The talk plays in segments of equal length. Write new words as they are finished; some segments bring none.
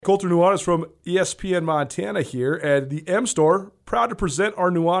Colter Nuanez from ESPN Montana here, and the M Store, proud to present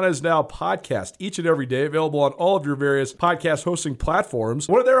our Nuanez Now podcast each and every day, available on all of your various podcast hosting platforms.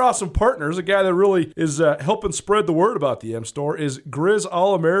 One of their awesome partners, a guy that really is helping spread the word about the M Store, is Grizz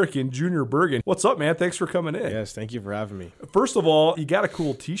All-American Junior Bergen. What's up, man? Thanks for coming in. Yes, thank you for having me. First of all, you got a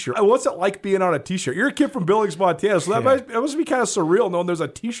cool t-shirt. What's it like being on a t-shirt? You're a kid from Billings, Montana, so that must be kind of surreal knowing there's a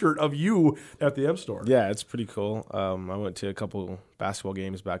t-shirt of you at the M Store. Yeah, it's pretty cool. I went to a couple basketball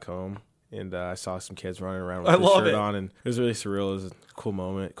games back home, and I saw some kids running around with the shirt on, and it was really surreal. It was a cool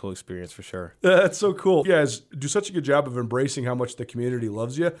moment, cool experience for sure. That's so cool. You guys do such a good job of embracing how much the community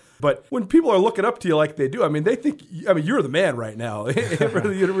loves you. But when people are looking up to you like they do, they think, you're the man right now for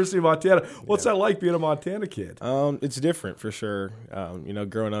the University of Montana. What's that like being a Montana kid? It's different for sure.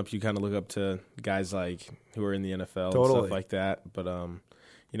 Growing up, you kind of look up to guys like who are in the NFL and stuff like that. But,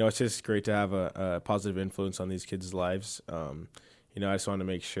 it's just great to have a positive influence on these kids' lives. I just want to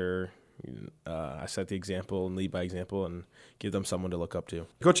make sure I set the example and lead by example and give them someone to look up to.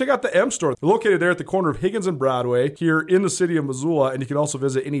 Go check out the M Store. They're located there at the corner of Higgins and Broadway here in the city of Missoula, and you can also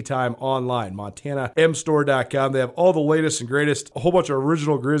visit anytime online, montanamstore.com. They have all the latest and greatest, a whole bunch of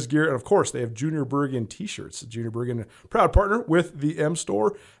original Grizz gear, and of course, they have Junior Bergen t-shirts. Junior Bergen, proud partner with the M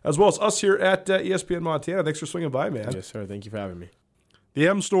Store, as well as us here at ESPN Montana. Thanks for swinging by, man. Yes, sir. Thank you for having me. The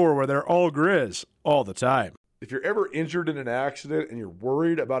M Store, where they're all Grizz all the time. If you're ever injured in an accident and you're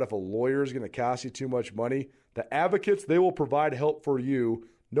worried about if a lawyer is going to cost you too much money, the Advocates, they will provide help for you.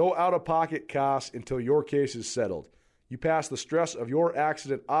 No out-of-pocket costs until your case is settled. You pass the stress of your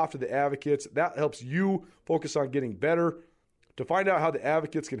accident off to the Advocates. That helps you focus on getting better. To find out how the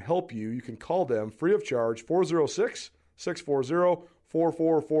Advocates can help you, you can call them free of charge,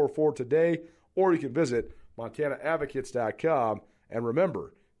 406-640-4444 today, or you can visit montanaadvocates.com. And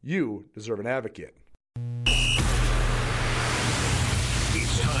remember, you deserve an advocate.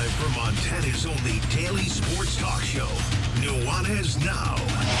 It's time for Montana's only daily sports talk show, Nuanez Now.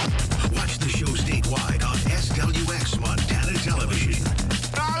 Watch the show statewide on SWX Montana Television.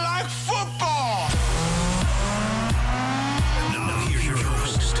 I like football! Now here's your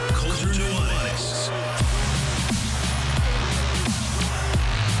host, Colter Nuanez.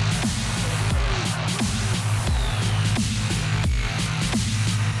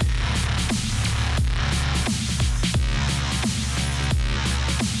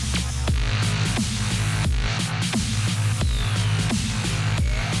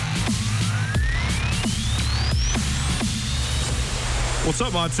 What's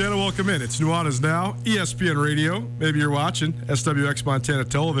up, Montana? Welcome in. It's Nuanez Now, ESPN Radio. Maybe you're watching SWX Montana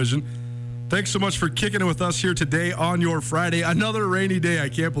Television. Thanks so much for kicking it with us here today on your Friday. Another rainy day. I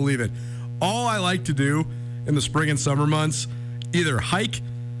can't believe it. All I like to do in the spring and summer months, either hike,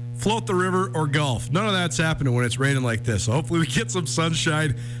 float the river, or golf. None of that's happening when it's raining like this. So hopefully we get some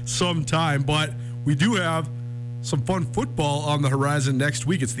sunshine sometime. But we do have some fun football on the horizon next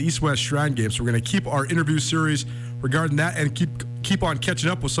week. It's the East-West Shrine Game. So we're going to keep our interview series regarding that and keep on catching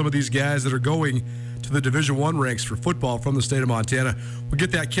up with some of these guys that are going to the Division I ranks for football from the state of Montana. We'll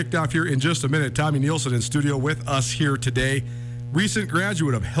get that kicked off here in just a minute. Tommy Nielsen in studio with us here today. Recent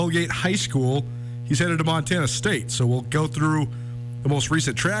graduate of Hellgate High School. He's headed to Montana State. So we'll go through the most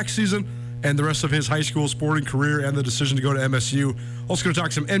recent track season and the rest of his high school sporting career and the decision to go to MSU. Also going to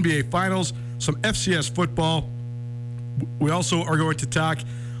talk some NBA Finals, some FCS football. We also are going to talk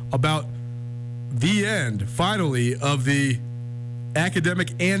about the end, finally, of the academic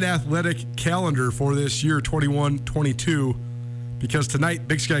and athletic calendar for this year, 21-22, because tonight,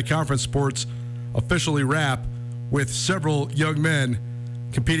 Big Sky Conference sports officially wrap with several young men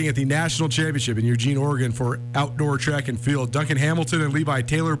competing at the National Championship in Eugene, Oregon for outdoor track and field. Duncan Hamilton and Levi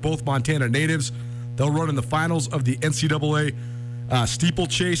Taylor, both Montana natives. They'll run in the finals of the NCAA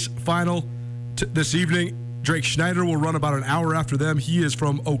steeplechase final this evening. Drake Schneider will run about an hour after them. He is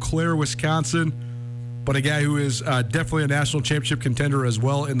from Eau Claire, Wisconsin, but a guy who is definitely a national championship contender as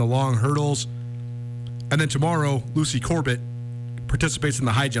well in the long hurdles. And then tomorrow, Lucy Corbett participates in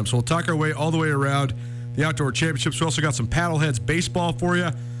the high jump. So we'll talk our way all the way around the outdoor championships. We also got some Paddleheads baseball for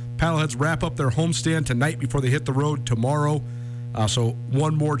you. Paddleheads wrap up their homestand tonight before they hit the road tomorrow. So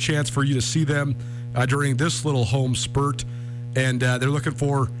one more chance for you to see them during this little home spurt. And they're looking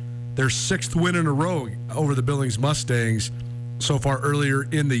for their sixth win in a row over the Billings Mustangs so far earlier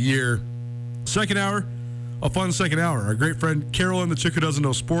in the year. Second hour, a fun second hour. Our great friend Carolyn, the chick who doesn't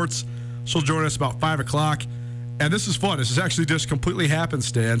know sports, she'll join us about 5 o'clock. And this is fun. This is actually just completely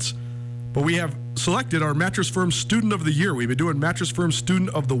happenstance. But we have selected our Mattress Firm Student of the Year. We've been doing Mattress Firm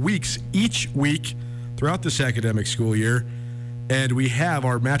Student of the Weeks each week throughout this academic school year. And we have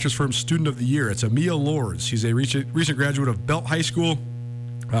our Mattress Firm Student of the Year. It's Amia Lords. She's a recent graduate of Belt High School.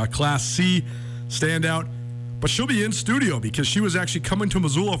 Class C standout. But she'll be in studio because she was actually coming to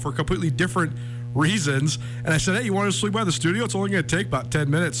Missoula for completely different reasons. And I said, hey, you want to swing by the studio? It's only going to take about 10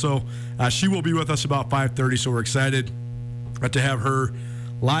 minutes. So she will be with us about 5:30. So we're excited to have her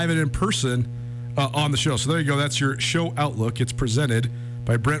live and in person on the show. So there you go. That's your show outlook. It's presented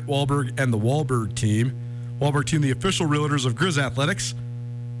by Brent Wahlberg and the Wahlberg team. Wahlberg team, the official realtors of Grizz Athletics.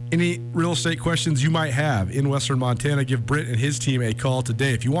 Any real estate questions you might have in Western Montana, give Brent and his team a call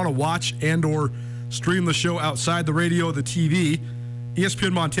today. If you want to watch and or stream the show outside the radio, the TV,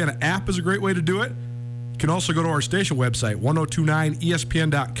 ESPN Montana app is a great way to do it. You can also go to our station website,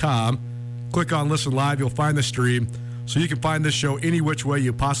 1029ESPN.com. Click on Listen Live. You'll find the stream. So you can find this show any which way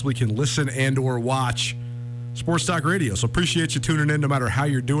you possibly can listen and or watch Sports Talk Radio. So appreciate you tuning in no matter how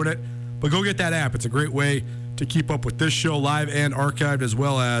you're doing it. But go get that app. It's a great way to keep up with this show live and archived, as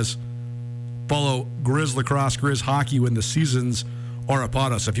well as follow Grizz Lacrosse, Grizz Hockey when the seasons are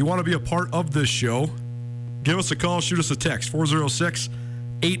upon us. If you want to be a part of this show, give us a call, shoot us a text,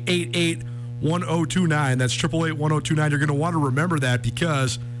 406-888-1029. That's 888-1029. You're going to want to remember that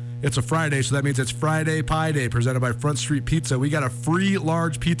because it's a Friday, so that means it's Friday Pie Day presented by Front Street Pizza. We got a free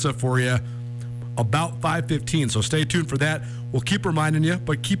large pizza for you about 5:15, so stay tuned for that. We'll keep reminding you,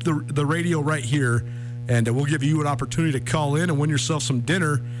 but keep the radio right here, and we'll give you an opportunity to call in and win yourself some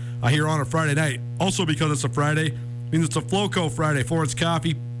dinner here on a Friday night. Also, because it's a Friday, means it's a Floco Friday. Florence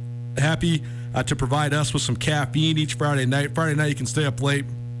Coffee, happy to provide us with some caffeine each Friday night. Friday night, you can stay up late.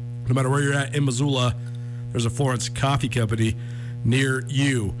 No matter where you're at in Missoula, there's a Florence Coffee Company near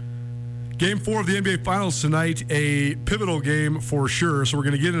you. Game 4 of the NBA Finals tonight, a pivotal game for sure. So we're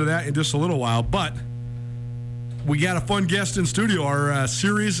going to get into that in just a little while. But we got a fun guest in studio. Our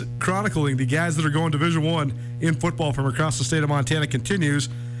series chronicling the guys that are going Division I in football from across the state of Montana continues.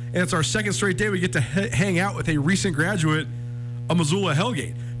 And it's our second straight day we get to hang out with a recent graduate of Missoula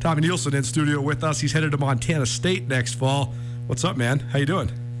Hellgate. Tommy Nielsen in studio with us. He's headed to Montana State next fall. What's up, man? How you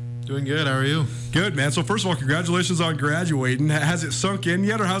doing? Doing good. How are you? Good, man. So first of all, congratulations on graduating. Has it sunk in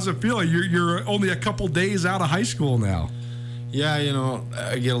yet, or how's it feel? You're only a couple days out of high school now. Yeah, you know,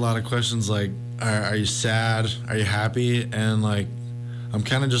 I get a lot of questions like, are you sad? Are you happy? And like, I'm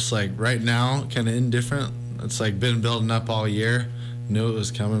kind of just like right now, kind of indifferent. It's like been building up all year. Knew it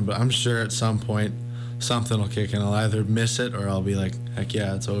was coming, but I'm sure at some point something will kick in. I'll either miss it or I'll be like, heck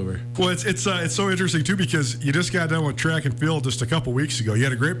yeah, it's over. Well, it's so interesting too because you just got done with track and field just a couple weeks ago. You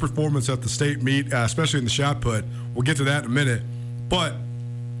had a great performance at the state meet, especially in the shot put. We'll get to that in a minute. But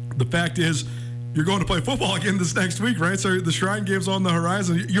the fact is, you're going to play football again this next week, right? So the Shrine Game's on the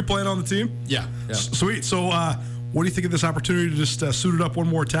horizon. You're playing on the team? Yeah. Sweet. So what do you think of this opportunity to just suit it up one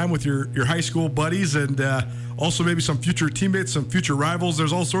more time with your high school buddies and also maybe some future teammates, some future rivals?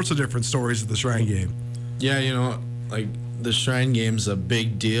 There's all sorts of different stories at the Shrine Game. Yeah, you know, like the Shrine Game's a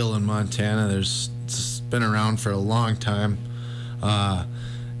big deal in Montana. It's been around for a long time. I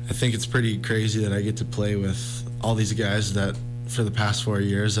think it's pretty crazy that I get to play with all these guys that for the past 4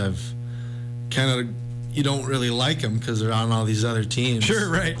 years I've kind of, you don't really like them because they're on all these other teams. Sure,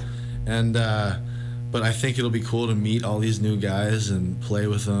 right. And but I think it'll be cool to meet all these new guys and play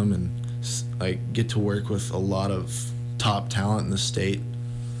with them and like get to work with a lot of top talent in the state.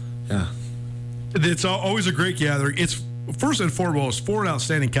 Yeah. It's always a great gathering. It's first and foremost for an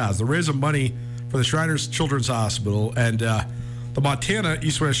outstanding cause. They're raising money for the Shriners Children's Hospital, and the Montana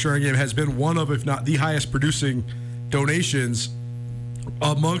East-West Shrine Game has been one of, if not the highest producing donations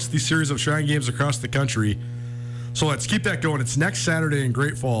amongst the series of Shrine Games across the country. So let's keep that going. It's next Saturday in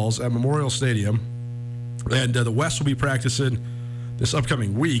Great Falls at Memorial Stadium, and the West will be practicing this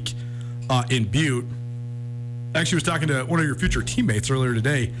upcoming week in Butte. Actually, I was talking to one of your future teammates earlier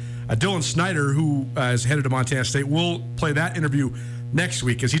today, Dylan Snyder, who is headed to Montana State. We'll play that interview next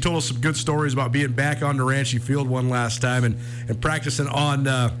week because he told us some good stories about being back on Naranche Field one last time and practicing on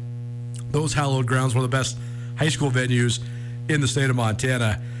those hallowed grounds, one of the best high school venues in the state of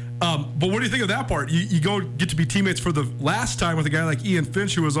Montana. But what do you think of that part? You go get to be teammates for the last time with a guy like Ian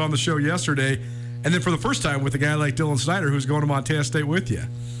Finch, who was on the show yesterday, and then for the first time with a guy like Dylan Snyder, who's going to Montana State with you.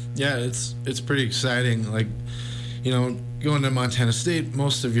 Yeah, it's pretty exciting. Like, you know, going to Montana State,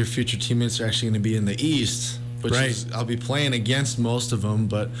 most of your future teammates are actually going to be in the East, which is, I'll be playing against most of them,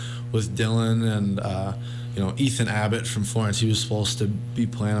 but with Dylan and, you know, Ethan Abbott from Florence, he was supposed to be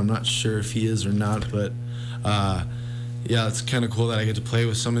playing. I'm not sure if he is or not, but, yeah, it's kind of cool that I get to play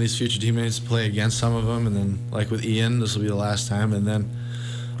with some of these future teammates, play against some of them, and then, like with Ian, this will be the last time, and then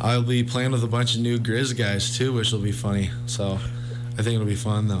I'll be playing with a bunch of new Grizz guys, too, which will be funny, so I think it'll be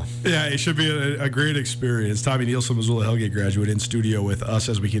fun, though. Yeah, it should be a great experience. Tommy Nielsen, Missoula Hellgate graduate, in studio with us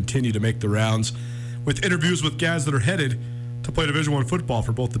as we continue to make the rounds with interviews with guys that are headed to to play Division I football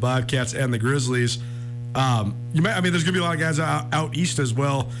for both the Bobcats and the Grizzlies. There's going to be a lot of guys out east as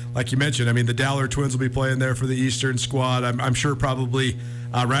well, like you mentioned. I mean, the Dowler twins will be playing there for the Eastern squad. I'm sure probably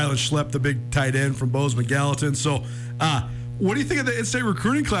Rylan Schlepp, the big tight end from Bozeman Gallatin. So, what do you think of the in-state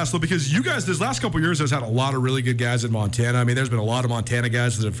recruiting class, though? Because you guys, this last couple of years, has had a lot of really good guys in Montana. I mean, there's been a lot of Montana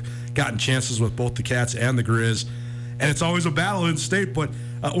guys that have gotten chances with both the Cats and the Grizz. And it's always a battle in state. But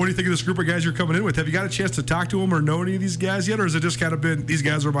what do you think of this group of guys you're coming in with? Have you got a chance to talk to them or know any of these guys yet? Or has it just kind of been, these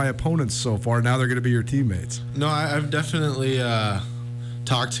guys are my opponents so far, now they're going to be your teammates? No, I've definitely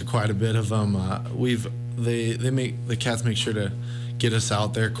talked to quite a bit of them. The Cats make sure to get us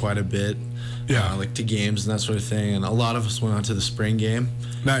out there quite a bit. Yeah, like to games and that sort of thing. And a lot of us went on to the spring game.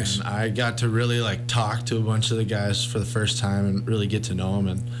 Nice. And I got to really talk to a bunch of the guys for the first time and really get to know them.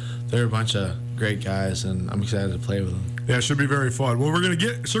 And they're a bunch of great guys, and I'm excited to play with them. Yeah, it should be very fun. Well, we're going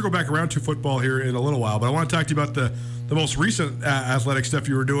to circle back around to football here in a little while, but I want to talk to you about the most recent athletic stuff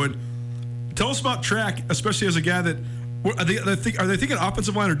you were doing. Tell us about track, especially as a guy that are they thinking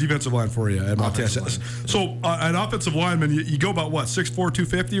offensive line or defensive line for you at Montana? So an offensive lineman, you go about what, 6'4",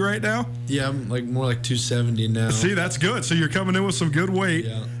 250 right now? Yeah, I'm more like 270 now. See, that's good. So you're coming in with some good weight.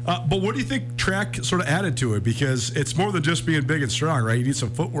 Yeah. But what do you think track sort of added to it? Because it's more than just being big and strong, right? You need some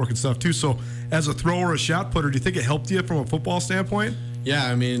footwork and stuff too. So as a thrower or a shot putter, do you think it helped you from a football standpoint? Yeah,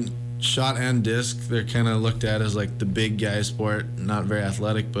 I mean, shot and disc, they're kind of looked at as like the big guy sport, not very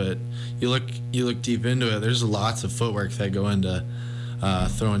athletic, but you look deep into it, there's lots of footwork that go into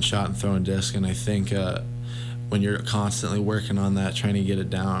throwing shot and throwing disc, and I think when you're constantly working on that, trying to get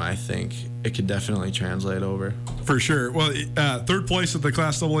it down, I think it could definitely translate over. For sure. Well, third place at the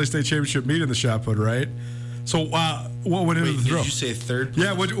Class AA State Championship meet in the shot put, right? So what went into the throw? Did you say third place?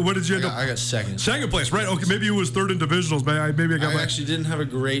 Yeah, what did you end up? I got second. Second place, right? Okay, maybe it was third in divisionals, but I actually didn't have a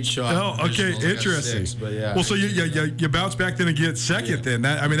great shot. Oh, okay, interesting. But yeah. Well, so you bounce back then and get second then.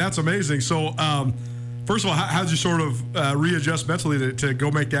 That's amazing. So, first of all, how did you sort of readjust mentally to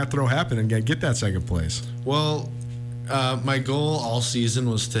go make that throw happen and get that second place? Well, my goal all season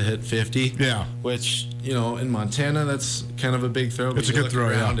was to hit 50. Yeah. Which, in Montana, that's kind of a big throw. It's a good throw,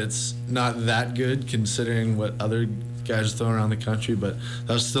 yeah. It's not that good considering what other guys throw around the country, but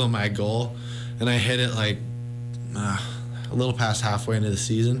that was still my goal. And I hit it a little past halfway into the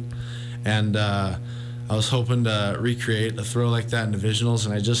season. And I was hoping to recreate a throw like that in divisionals.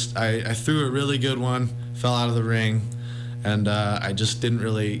 And I threw a really good one, fell out of the ring, and I just didn't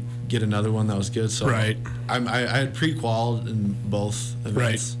really get another one that was good. So right. I had pre-qualified in both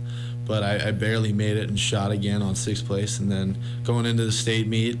events, but I barely made it and shot again on sixth place. And then going into the state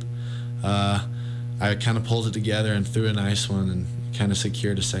meet, I kind of pulled it together and threw a nice one and kind of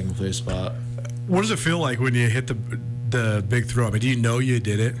secured a second place spot. What does it feel like when you hit the big throw? I mean, do you know you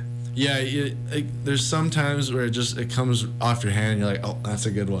did it? Yeah, there's some times where it comes off your hand and you're like, oh, that's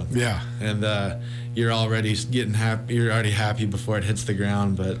a good one. Yeah. And you're already getting happy. You're already happy before it hits the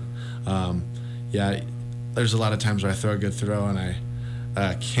ground. But there's a lot of times where I throw a good throw and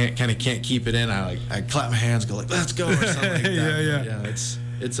I can't keep it in. I clap my hands, go let's go, or something like that. Yeah.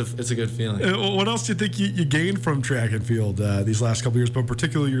 It's a good feeling. What else do you think you gained from track and field these last couple of years, but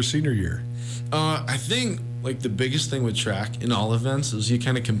particularly your senior year? I think the biggest thing with track in all events is you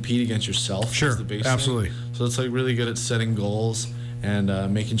kind of compete against yourself. Sure, the biggest absolutely. thing. So it's really good at setting goals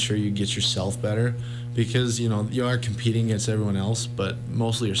and making sure you get yourself better, because you are competing against everyone else, but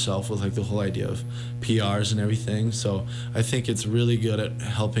mostly yourself with the whole idea of PRs and everything. So I think it's really good at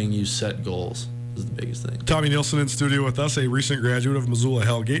helping you set goals. Is the biggest thing. Tommy Nielsen in studio with us, a recent graduate of Missoula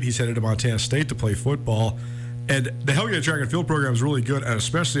Hellgate. He's headed to Montana State to play football. And the Hellgate track and field program is really good, and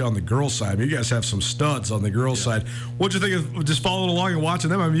especially on the girls' side. I mean, you guys have some studs on the girls' side. What'd you think of just following along and watching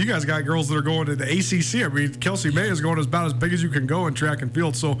them? I mean, you guys got girls that are going to the ACC. I mean, Kelsey May is going about as big as you can go in track and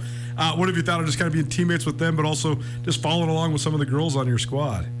field. So what have you thought of just kind of being teammates with them, but also just following along with some of the girls on your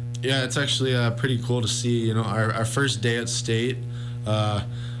squad? Yeah, it's actually pretty cool to see. Our first day at state,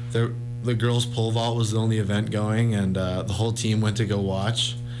 the girls' pole vault was the only event going, and the whole team went to go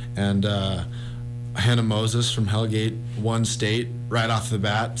watch. And Hannah Moses from Hellgate won state right off the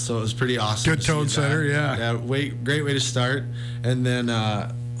bat, so it was pretty awesome. Good tone setter, yeah. Yeah, great way to start. And then, I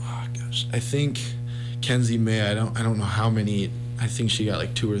think Kenzie May. I don't know how many. I think she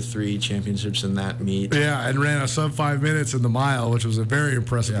got 2 or 3 championships in that meet. Yeah, and ran a sub 5 minutes in the mile, which was very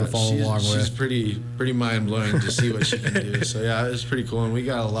impressive to follow along with. She's pretty mind blowing to see what she can do. So yeah, it was pretty cool, and we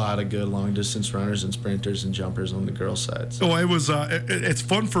got a lot of good long distance runners and sprinters and jumpers on the girls' side. So. Oh, it was. It's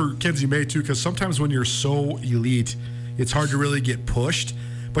fun for Kenzie May too, because sometimes when you're so elite, it's hard to really get pushed.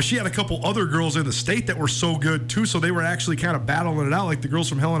 but she had a couple other girls in the state that were so good too. So they were actually kind of battling it out, like the girls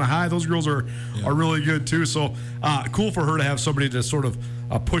from Helena High. Those girls are really good too. So cool for her to have somebody to sort of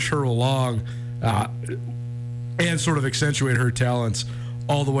push her along and sort of accentuate her talents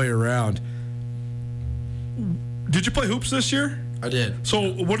all the way around. Did you play hoops this year? I did.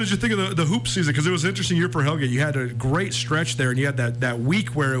 So what did you think of the hoop season? Because it was an interesting year for Hellgate. You had a great stretch there, and you had that week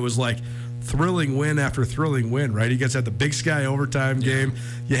where it was like thrilling win after thrilling win, right? You guys had the Big Sky overtime game.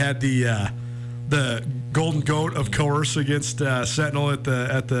 You had the Golden Goat of course against Sentinel at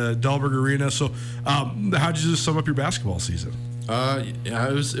the Dahlberg Arena. So how did you just sum up your basketball season? Yeah,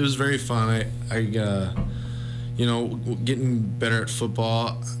 it was very fun. I getting better at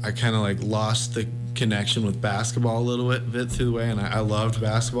football, I kind of like lost the connection with basketball a little bit through the way, and I loved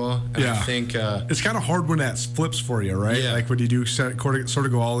basketball. And I think it's kind of hard when that flips for you, right? Yeah. Like when you do sort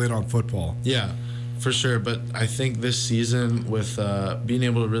of go all in on football. Yeah, for sure. But I think this season with being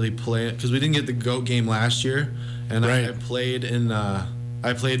able to really play it, because we didn't get the GOAT game last year, and I played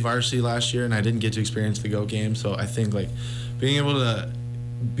varsity last year, and I didn't get to experience the GOAT game. So I think like being able to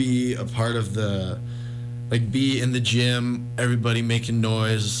be a part of be in the gym, everybody making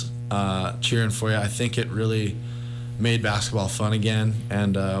noise, cheering for you. I think it really made basketball fun again.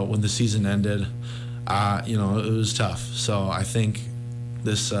 And when the season ended, it was tough. So I think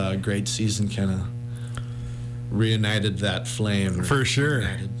this great season kind of reunited that flame. For sure.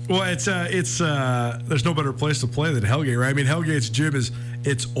 Reunited. Well, it's there's no better place to play than Hellgate, right? I mean, Hellgate's gym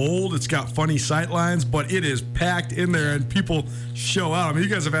it's old, it's got funny sight lines, but it is packed in there, and people show out. I mean, you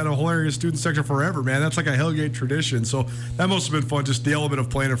guys have had a hilarious student section forever, man. That's like a Hellgate tradition. So that must have been fun, just the element of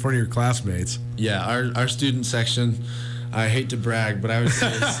playing in front of your classmates. Yeah, our student section, I hate to brag, but I would say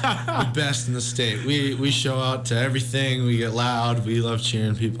it's the best in the state. We show out to everything. We get loud. We love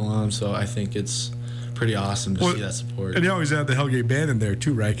cheering people on. So I think it's pretty awesome to see that support. And you always have the Hellgate band in there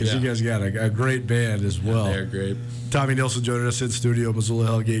too, right? Because you guys got a great band as well. They're great. Tommy Nilsson joining us in studio, Missoula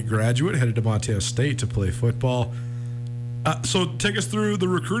Hellgate graduate, headed to Montana State to play football. So take us through the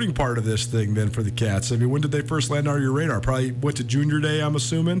recruiting part of this thing then for the Cats. I mean, when did they first land on your radar? Probably went to junior day, I'm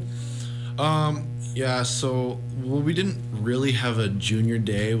assuming? Yeah, so we didn't really have a junior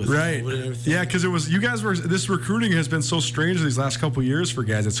day with right. and everything. Yeah, because this recruiting has been so strange these last couple of years for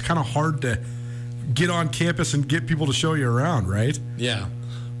guys. It's kind of hard to get on campus and get people to show you around, right? Yeah.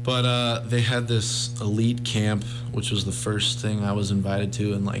 But they had this elite camp, which was the first thing I was invited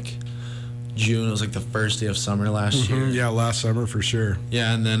to in like June. It was like the first day of summer last year. Yeah, last summer for sure.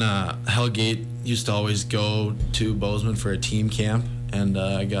 Yeah, and then Hellgate used to always go to Bozeman for a team camp, and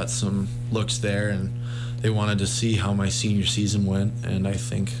I got some looks there, and they wanted to see how my senior season went, and I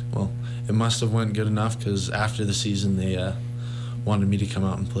think, well, it must have went good enough because after the season they wanted me to come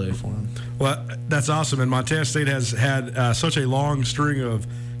out and play for them. Well, that's awesome, and Montana State has had such a long string of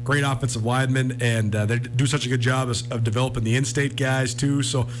great offensive linemen, and they do such a good job of developing the in-state guys too.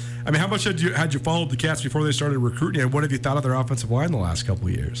 So, I mean, how much had you followed the Cats before they started recruiting, and what have you thought of their offensive line the last couple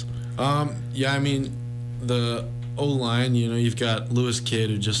of years? Yeah, I mean, the O-line, you've got Lewis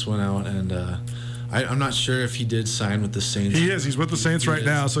Kidd who just went out, and I'm not sure if he did sign with the Saints. He is. He's with the Saints right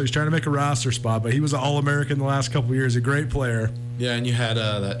now, so he's trying to make a roster spot, but he was an All-American the last couple of years, a great player. Yeah, and you had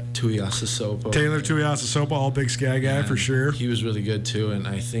that Tuiasosopo. Taylor Tuiasosopo, all Big Sky guy for sure. He was really good too, and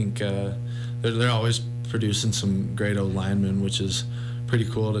I think they're always producing some great O-linemen, which is pretty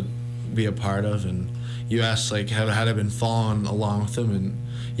cool to be a part of. And you asked, like, had I been following along with them, and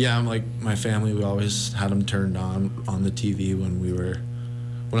yeah, I'm like, my family, we always had them turned on the TV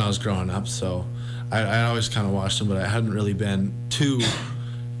when I was growing up, so I always kind of watched them, but I hadn't really been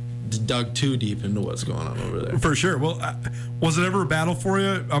dug too deep into what's going on over there. For sure. Well, was it ever a battle for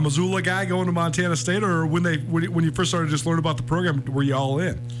you, a Missoula guy going to Montana State, or when you first started just learning about the program, were you all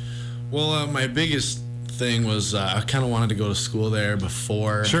in? Well, my biggest thing was I kind of wanted to go to school there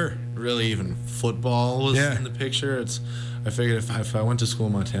before really even football was in the picture. I figured if I went to school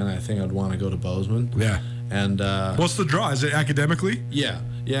in Montana, I think I'd want to go to Bozeman. Yeah. And what's the draw? Is it academically? Yeah,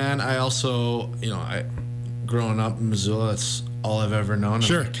 and I also, growing up in Missoula, that's all I've ever known.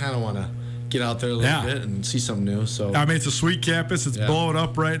 Sure. I kind of want to get out there a little bit and see something new. So I mean, it's a sweet campus. It's blowing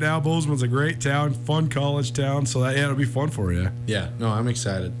up right now. Bozeman's a great town, fun college town. So it'll be fun for you. Yeah, no, I'm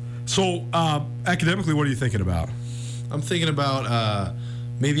excited. So academically, what are you thinking about? I'm thinking about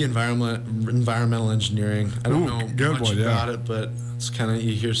maybe environmental engineering. I don't know much about it, but it's kind of,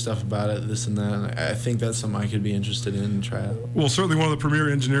 you hear stuff about it, this and that. And I think that's something I could be interested in and try out. Well, certainly one of the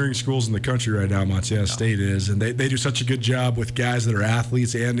premier engineering schools in the country right now, Montana State is, and they do such a good job with guys that are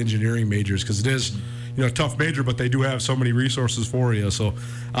athletes and engineering majors, because it is, tough major, but they do have so many resources for you. So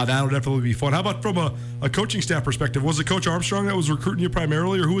that'll definitely be fun. How about from a coaching staff perspective? Was it Coach Armstrong that was recruiting you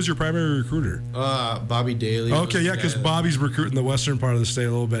primarily, or who was your primary recruiter? Bobby Daly. Okay, yeah, because Bobby's recruiting the western part of the state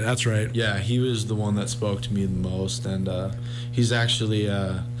a little bit. That's right. Yeah, he was the one that spoke to me the most, and he's actually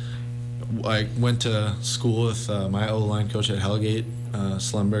I went to school with my O-line coach at Hellgate,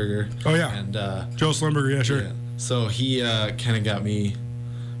 Slemberger. Oh yeah, and Joe Slemberger. Yeah, sure. Yeah. So he kind of got me.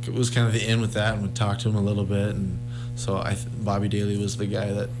 It was kind of the in with that, and would talk to him a little bit, and so Bobby Daly was the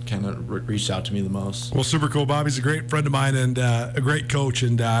guy that kind of reached out to me the most. Well, super cool. Bobby's a great friend of mine and a great coach,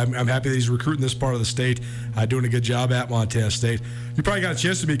 and I'm happy that he's recruiting this part of the state, doing a good job at Montana State. You probably got a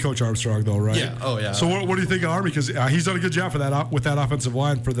chance to meet Coach Armstrong, though, right? Yeah. Oh, yeah. So what do you think of Army? Because he's done a good job for that with that offensive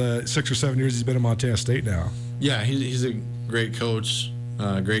line for the 6 or 7 years he's been in Montana State now. Yeah, he's a great coach,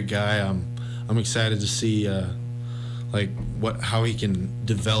 great guy. I'm excited to see how he can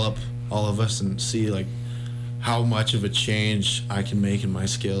develop all of us and see how much of a change I can make in my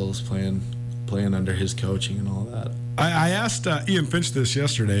skills playing under his coaching and all that. I asked Ian Finch this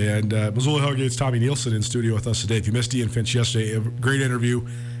yesterday, and Missoula Hellgate's Tommy Nielsen in studio with us today. If you missed Ian Finch yesterday, a great interview,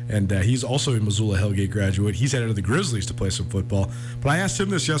 and he's also a Missoula Hellgate graduate. He's headed to the Grizzlies to play some football. But I asked him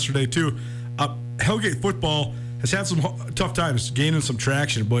this yesterday, too. Hellgate football has had some tough times gaining some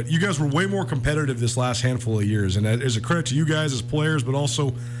traction, but you guys were way more competitive this last handful of years, and that is a credit to you guys as players, but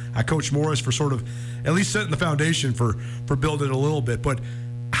also Coach Morris for sort of at least setting the foundation for building it a little bit. But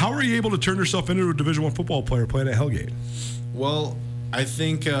how are you able to turn yourself into a Division I football player playing at Hellgate? Well, I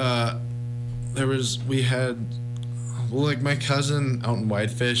think my cousin out in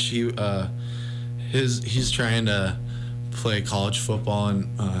Whitefish, he's trying to play college football,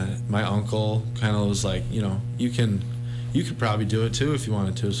 and my uncle kind of was like, you could probably do it too if you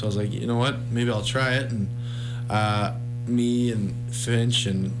wanted to. So I was like, you know what, maybe I'll try it. And me and Finch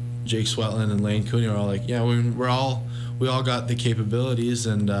and Jake Swetland and Lane Cooney were all like, yeah, we all got the capabilities,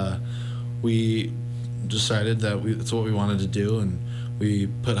 and we decided that that's what we wanted to do, and we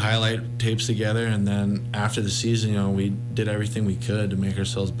put highlight tapes together, and then after the season, we did everything we could to make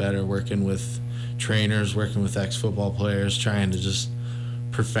ourselves better, working with trainers, working with ex-football players, trying to just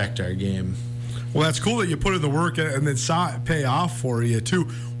perfect our game. Well, that's cool that you put in the work and then saw it pay off for you, too.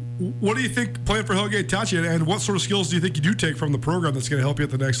 What do you think playing for Hellgate taught you, and what sort of skills do you think you do take from the program that's going to help you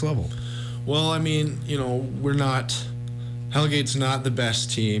at the next level? Well, I mean, Hellgate's not the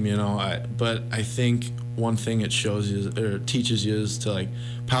best team, but I think one thing it shows you or teaches you is to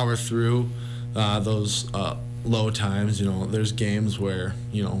power through those low times. There's games where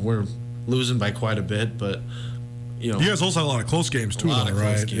we're losing by quite a bit, but you guys also had a lot of close games too, right?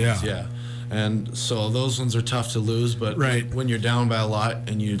 Close games, yeah. And so those ones are tough to lose, but when you're down by a lot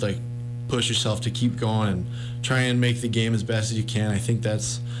and you push yourself to keep going and try and make the game as best as you can, I think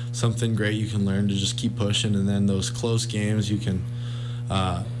that's something great you can learn, to just keep pushing. And then those close games, you can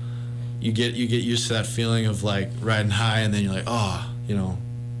you get used to that feeling of riding high, and then you're like,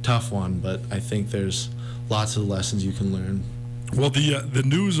 tough one. But I think there's lots of lessons you can learn. Well, the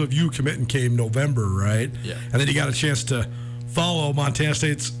news of you committing came November, right? Yeah. And then you got a chance to follow Montana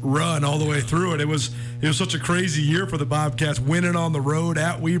State's run all the way through it. It was such a crazy year for the Bobcats, winning on the road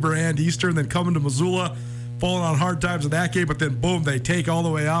at Weber and Eastern, then coming to Missoula, falling on hard times in that game, but then boom, they take all the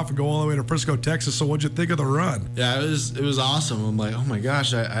way off and go all the way to Frisco, Texas. So what'd you think of the run? Yeah, it was awesome. I'm like, oh my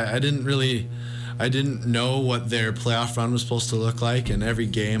gosh, I didn't know what their playoff run was supposed to look like, and every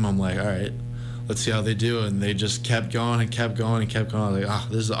game I'm like, all right, let's see how they do. And they just kept going and kept going and kept going. I was like,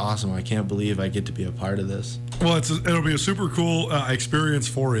 this is awesome. I can't believe I get to be a part of this. Well, it'll be a super cool experience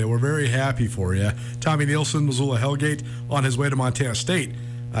for you. We're very happy for you. Tommy Nielsen, Missoula Hellgate, on his way to Montana State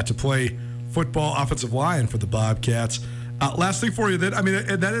to play football offensive line for the Bobcats. Last thing for you,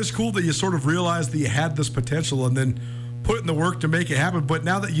 that is cool that you sort of realized that you had this potential and then put in the work to make it happen. But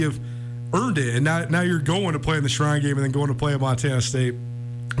now that you've earned it, and now you're going to play in the Shrine Game and then going to play at Montana State,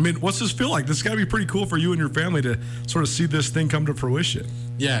 what's this feel like? This has got to be pretty cool for you and your family to sort of see this thing come to fruition.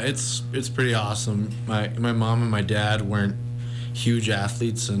 Yeah, it's pretty awesome. My mom and my dad weren't huge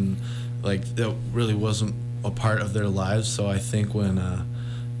athletes, and that really wasn't a part of their lives. So I think when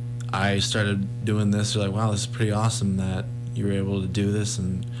I started doing this, they're like, wow, this is pretty awesome that you were able to do this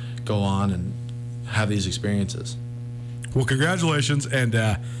and go on and have these experiences. Well, congratulations, and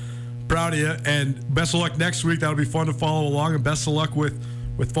proud of you, and best of luck next week. That'll be fun to follow along, and best of luck with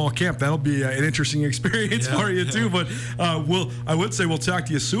fall camp. That'll be an interesting experience for you too. But I would say we'll talk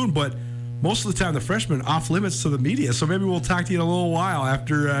to you soon, but most of the time the freshmen off limits to the media, so maybe we'll talk to you in a little while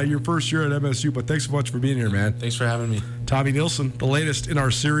after your first year at MSU. But thanks so much for being here, man. Thanks for having me. Tommy Nielsen, the latest in our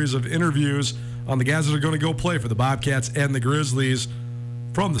series of interviews on the guys that are going to go play for the Bobcats and the Grizzlies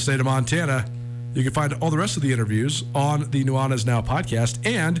from the state of Montana You can find all the rest of the interviews on the Nuanez Now podcast,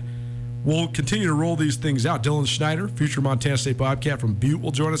 and we'll continue to roll these things out. Dylan Schneider, future Montana State Bobcat from Butte,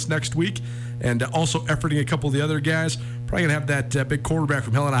 will join us next week, and also efforting a couple of the other guys. Probably going to have that big quarterback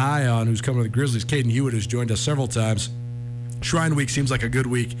from Helena High on who's coming to the Grizzlies, Caden Hewitt, who's joined us several times. Shrine Week seems like a good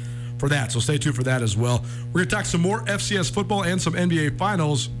week for that, so stay tuned for that as well. We're going to talk some more FCS football and some NBA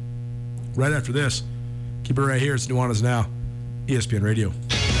Finals right after this. Keep it right here. It's Nuanez Now, ESPN Radio.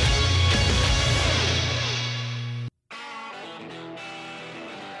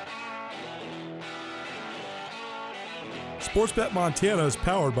 Sportsbet Montana is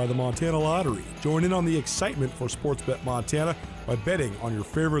powered by the Montana Lottery. Join in on the excitement for Sportsbet Montana by betting on your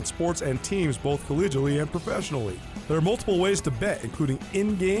favorite sports and teams both collegially and professionally. There are multiple ways to bet, including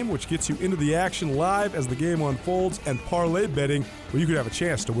in-game, which gets you into the action live as the game unfolds, and parlay betting, where you could have a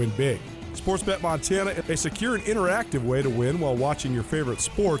chance to win big. Sportsbet Montana, a secure and interactive way to win while watching your favorite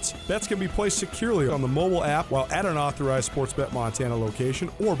sports. Bets can be placed securely on the mobile app while at an authorized Sportsbet Montana location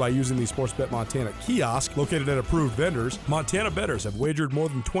or by using the Sportsbet Montana kiosk located at approved vendors. Montana bettors have wagered more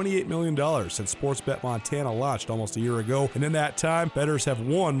than $28 million since Sportsbet Montana launched almost a year ago, and in that time, bettors have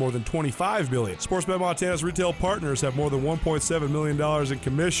won more than $25 million. Sportsbet Montana's retail partners have more than $1.7 million in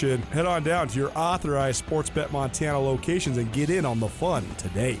commission. Head on down to your authorized Sportsbet Montana locations and get in on the fun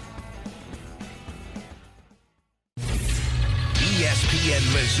today. ESPN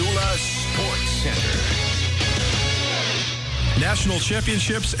Missoula Sports Center. National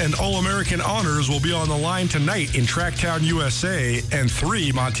championships and All-American honors will be on the line tonight in Tracktown, USA, and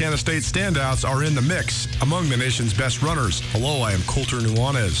 3 Montana State standouts are in the mix among the nation's best runners. Hello, I am Colter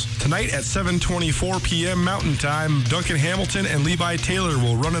Nuanez. Tonight at 7:24 p.m. Mountain Time, Duncan Hamilton and Levi Taylor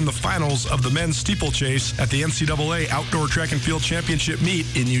will run in the finals of the men's steeplechase at the NCAA Outdoor Track and Field Championship meet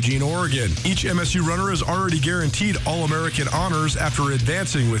in Eugene, Oregon. Each MSU runner is already guaranteed All-American honors after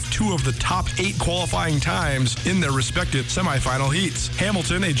advancing with 2 of the top 8 qualifying times in their respective semifinal heats.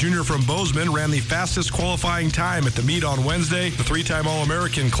 Hamilton, a junior from Bozeman, ran the fastest qualifying time at the meet on Wednesday. The 3-time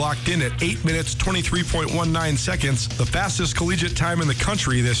All-American clocked in at 8 minutes 23.19 seconds, the fastest collegiate time in the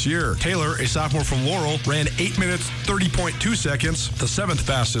country this year. Taylor, a sophomore from Laurel, ran 8 minutes 30.2 seconds, the 7th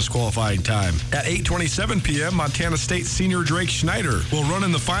fastest qualifying time. At 8:27 p.m., Montana State senior Drake Schneider will run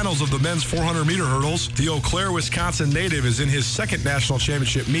in the finals of the men's 400-meter hurdles. The Eau Claire, Wisconsin native is in his 2nd national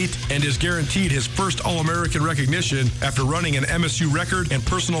championship meet and is guaranteed his first All-American recognition after running an MSU record and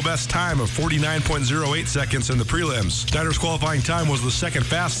personal best time of 49.08 seconds in the prelims. Schneider's qualifying time was the 2nd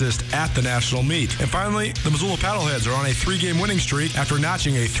fastest at the national meet. And finally, the Missoula Paddleheads are on a 3-game winning streak after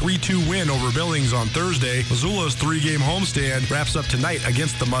notching a 3-2 win over Billings on Thursday. Missoula's 3-game homestand wraps up tonight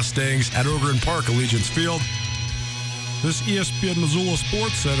against the Mustangs at Ogren Park, Allegiance Field. This ESPN Missoula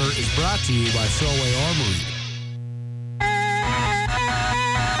Sports Center is brought to you by Selway Armory.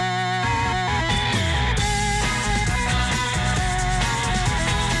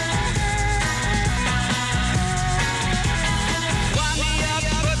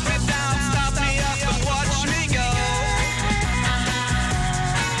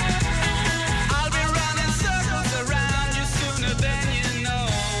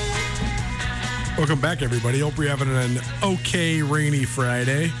 Welcome back, everybody. Hope you're having an okay rainy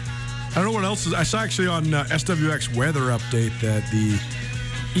Friday. I don't know what else is. I saw actually on SWX weather update that the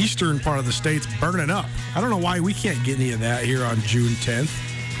eastern part of the state's burning up. I don't know why we can't get any of that here on June 10th.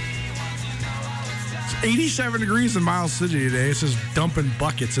 It's 87 degrees in Miles City today. It's just dumping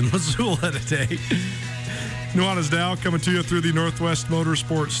buckets in Missoula today. Nuanez Now coming to you through the Northwest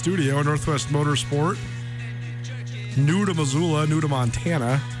Motorsport Studio. Northwest Motorsport, new to Missoula, new to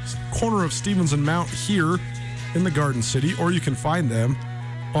Montana. Corner of Stevens and Mount here in the Garden City, or you can find them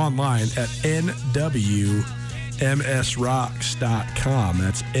online at nwmsrocks.com.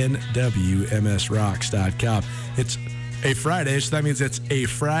 That's nwmsrocks.com. It's a Friday, so that means it's a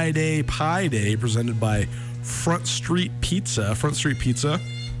Friday Pie Day presented by Front Street Pizza. Front Street Pizza,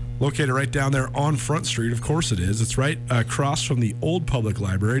 located right down there on Front Street. Of course it is. It's right across from the old public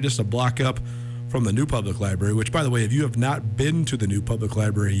library, just a block up from the new public library, which, by the way, if you have not been to the new public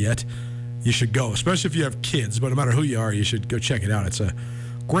library yet, you should go, especially if you have kids. But no matter who you are, you should go check it out. It's a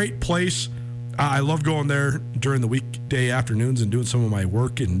great place. I love going there during the weekday afternoons and doing some of my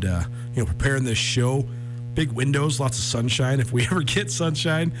work and preparing this show. Big windows, lots of sunshine, if we ever get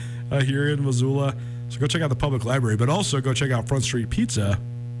sunshine here in Missoula. So go check out the public library, but also go check out Front Street Pizza,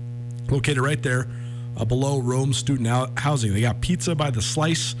 located right there below Rome Student Housing. They got pizza by the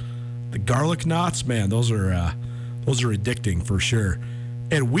slice. The garlic knots, man, those are addicting for sure.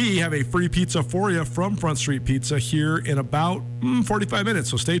 And we have a free pizza for you from Front Street Pizza here in about 45 minutes.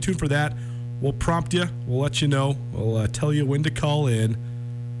 So stay tuned for that. We'll prompt you. We'll let you know. We'll tell you when to call in.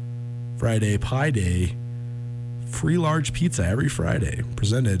 Friday Pie Day. Free large pizza every Friday,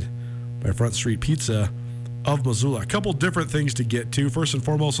 presented by Front Street Pizza of Missoula. A couple different things to get to. First and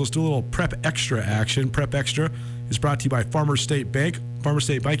foremost, let's do a little Prep Extra action. Prep Extra is brought to you by Farmers State Bank. Farmers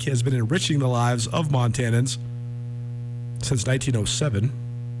State Bank has been enriching the lives of Montanans since 1907.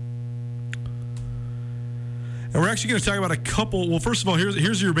 And we're actually going to talk about a couple. Well, first of all,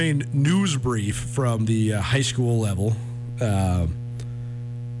 here's your main news brief from the high school level.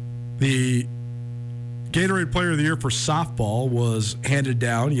 The Gatorade Player of the Year for softball was handed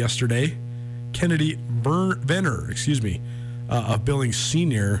down yesterday. Kennedy Venner, of Billings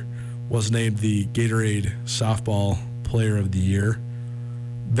Senior, was named the Gatorade Softball Player of the Year.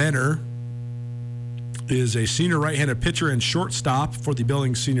 Venner is a senior right-handed pitcher and shortstop for the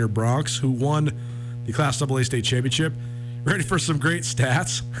Billings Senior Broncs, who won the Class AA state championship. Ready for some great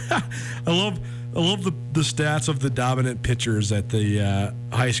stats? I love the stats of the dominant pitchers at the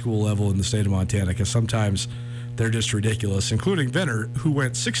high school level in the state of Montana, because sometimes they're just ridiculous, including Venner, who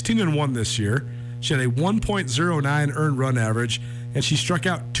went 16-1 this year. She had a 1.09 earned run average, and she struck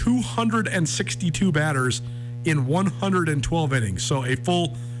out 262 batters in 112 innings. So a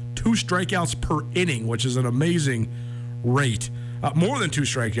full 2 strikeouts per inning, which is an amazing rate. More than 2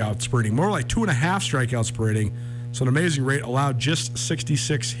 strikeouts per inning, more like 2.5 strikeouts per inning. So an amazing rate, allowed just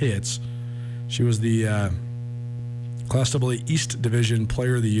 66 hits. She was the Class AA East Division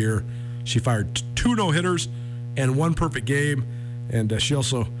Player of the Year. She fired 2 no-hitters and 1 perfect game, and she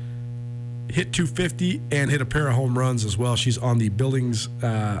also hit 250 and hit a pair of home runs as well. She's on the Billings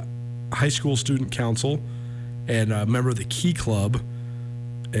High School Student Council and a member of the Key Club,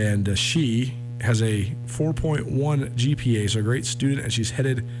 and she has a 4.1 GPA, so a great student, and she's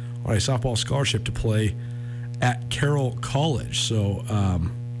headed on a softball scholarship to play at Carroll College. So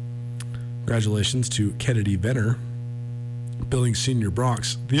congratulations to Kennedy Venner, Billings Senior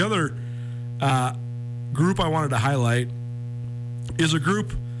Broncs. The other group I wanted to highlight is a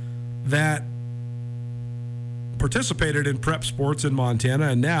group that participated in prep sports in Montana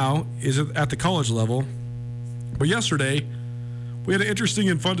and now is at the college level. But yesterday, we had an interesting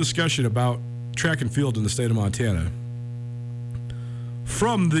and fun discussion about track and field in the state of Montana.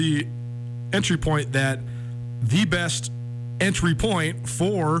 From the entry point that the best entry point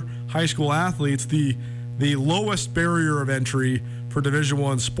for high school athletes, the lowest barrier of entry for Division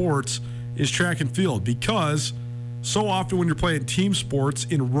I sports is track and field, because so often when you're playing team sports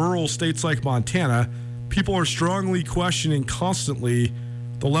in rural states like Montana, people are strongly questioning constantly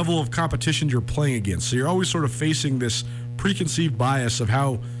the level of competition you're playing against. So you're always sort of facing this preconceived bias of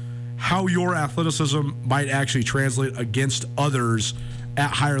how your athleticism might actually translate against others at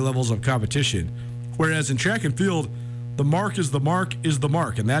higher levels of competition. Whereas in track and field, the mark is the mark is the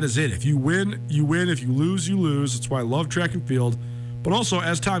mark, and that is it. If you win, you win. If you lose, you lose. That's why I love track and field. But also,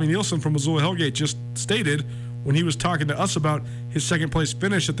 as Tommy Nielsen from Missoula Hellgate just stated when he was talking to us about his second-place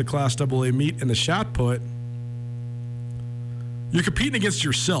finish at the Class AA meet in the shot put, you're competing against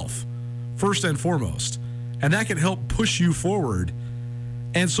yourself, first and foremost, and that can help push you forward.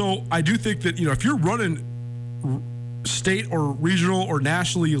 And so I do think that, if you're running state or regional or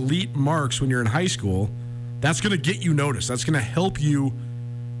nationally elite marks when you're in high school, that's going to get you noticed. That's going to help you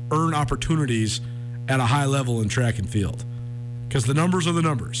earn opportunities at a high level in track and field, because the numbers are the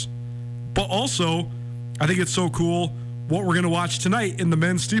numbers. But also, I think it's so cool what we're going to watch tonight in the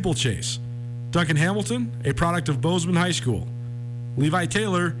men's steeplechase. Duncan Hamilton, a product of Bozeman High School. Levi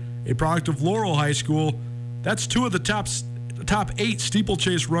Taylor, a product of Laurel High School. That's 2 of the top 8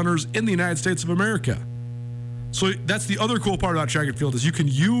 steeplechase runners in the United States of America. So that's the other cool part about track and field, is you can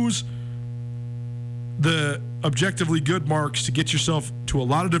use the objectively good marks to get yourself to a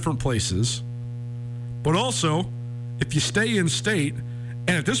lot of different places. But also, if you stay in state,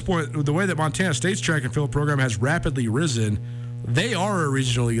 and at this point, the way that Montana State's track and field program has rapidly risen, they are a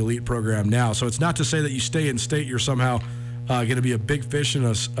regionally elite program now. So it's not to say that you stay in state, you're somehow going to be a big fish in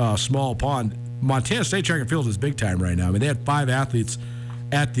a small pond. Montana State track and field is big time right now. I mean, they had 5 athletes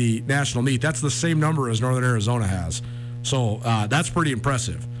at the national meet. That's the same number as Northern Arizona has. So that's pretty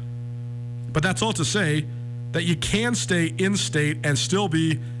impressive. But that's all to say that you can stay in state and still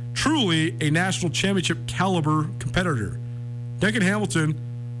be truly a national championship caliber competitor. Duncan Hamilton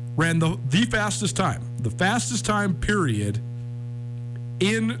ran the fastest time period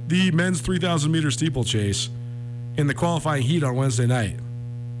in the men's 3,000 meter steeplechase in the qualifying heat on Wednesday night.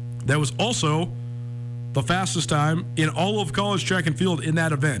 That was also the fastest time in all of college track and field in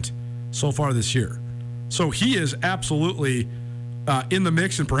that event so far this year. So he is absolutely in the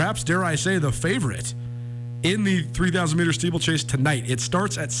mix, and perhaps, dare I say, the favorite in the 3,000 meter steeplechase tonight. It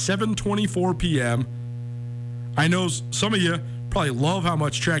starts at 7:24 p.m. I know some of you probably love how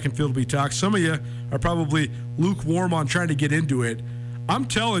much track and field we talk. Some of you are probably lukewarm on trying to get into it. I'm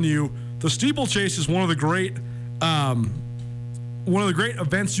telling you, the steeplechase is one of the great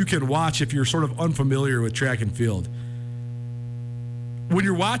events you can watch if you're sort of unfamiliar with track and field. When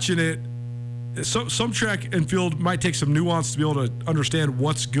you're watching it, some track and field might take some nuance to be able to understand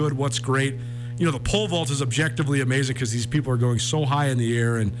what's good, what's great. You know, the pole vault is objectively amazing because these people are going so high in the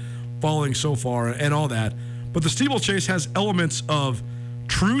air and falling so far and all that. But the steeplechase has elements of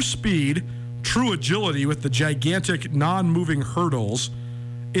true speed, true agility with the gigantic non-moving hurdles.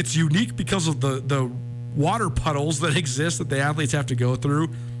 It's unique because of the water puddles that exist that the athletes have to go through.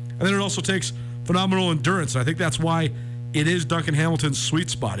 And then it also takes phenomenal endurance. I think that's why it is Duncan Hamilton's sweet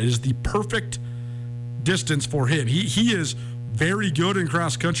spot. It is the perfect distance for him. He is very good in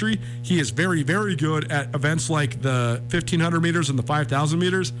cross country. He is very, very good at events like the 1,500 meters and the 5,000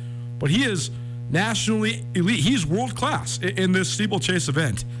 meters. But he is nationally elite. He's world class in this steeplechase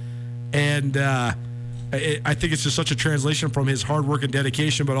event. And I think it's just such a translation from his hard work and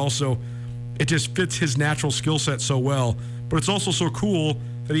dedication, but also it just fits his natural skill set so well. But it's also so cool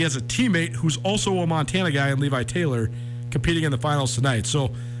that he has a teammate who's also a Montana guy in Levi Taylor competing in the finals tonight.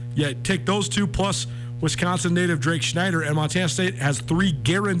 So, yeah, take those two plus Wisconsin native Drake Schneider, and Montana State has 3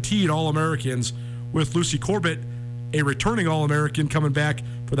 guaranteed All-Americans with Lucy Corbett, a returning All-American, coming back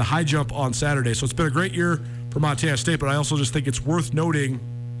for the high jump on Saturday. So it's been a great year for Montana State, but I also just think it's worth noting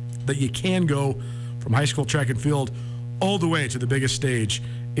that you can go from high school track and field all the way to the biggest stage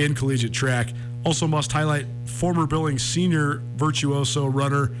in collegiate track. Also must highlight former Billings senior virtuoso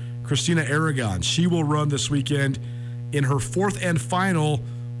runner Christina Aragon. She will run this weekend in her 4th and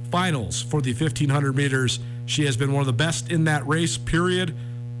finals for the 1,500 meters. She has been one of the best in that race, period.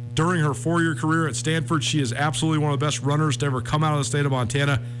 During her 4-year career at Stanford, she is absolutely one of the best runners to ever come out of the state of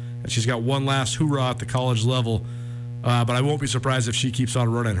Montana, and she's got one last hoorah at the college level. But I won't be surprised if she keeps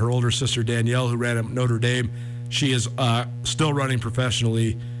on running. Her older sister, Danielle, who ran at Notre Dame, she is still running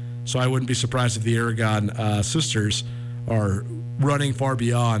professionally, so I wouldn't be surprised if the Aragon sisters are running far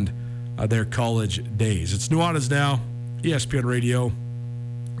beyond their college days. It's Nuanez Now, ESPN Radio,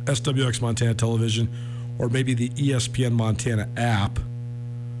 SWX Montana Television, or maybe the ESPN Montana app.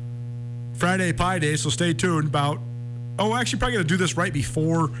 Friday Pie Day, so stay tuned actually probably going to do this right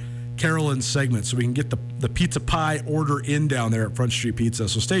before Carolyn's segment so we can get the pizza pie order in down there at Front Street Pizza.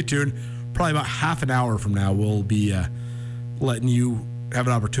 So stay tuned. Probably about half an hour from now, we'll be letting you have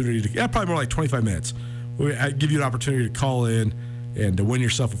an opportunity to, probably more like 25 minutes. We'll give you an opportunity to call in and to win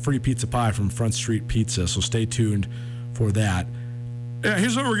yourself a free pizza pie from Front Street Pizza. So stay tuned for that.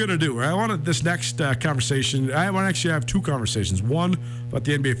 Here's what we're going to do. I wanted this next conversation. I want to actually have 2 conversations. One about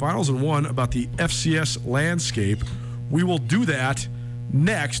the NBA Finals and one about the FCS landscape. We will do that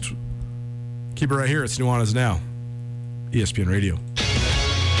next. Keep it right here. It's Nuanez Now, ESPN Radio.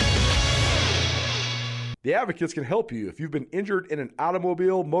 The Advocates can help you if you've been injured in an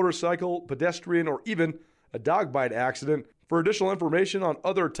automobile, motorcycle, pedestrian, or even a dog bite accident. For additional information on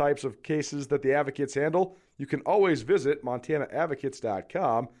other types of cases that the Advocates handle, you can always visit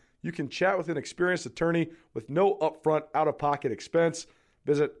MontanaAdvocates.com. You can chat with an experienced attorney with no upfront out-of-pocket expense.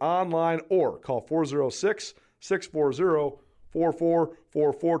 Visit online or call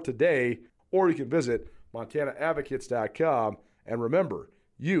 406-640-4444 today, or you can visit MontanaAdvocates.com. And remember,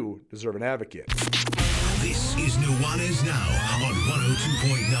 you deserve an advocate. This is Nuanez Now on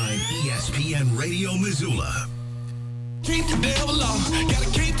 102.9 ESPN Radio Missoula. Keep the devil off,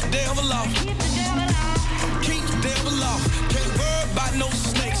 gotta keep the devil off. Keep the devil off, can't worry about no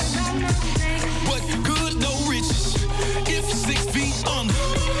snakes. What good, no riches, if you're 6 feet under.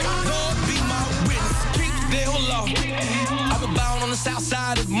 Lord be my witness, keep the devil off. I've been bound on the south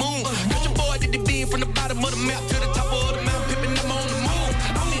side of the moon. Got your boy did the beam from the bottom of the map to the top of the mountain, pippin' them on the moon.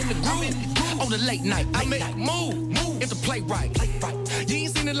 I'm in the groove, on the late night, I make move, if the play right. You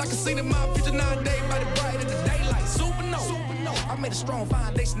ain't seen it like I seen it, my future 9 day, by the bright in the daylight. Supernova, I made a strong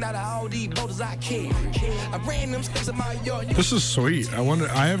foundation out of all these boulders I carry. I ran them space in my yard. This is sweet.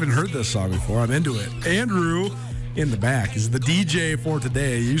 I haven't heard this song before. I'm into it. Andrew in the back is the DJ for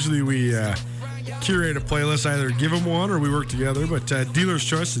today. Usually we curate a playlist, either give him one or we work together, but dealer's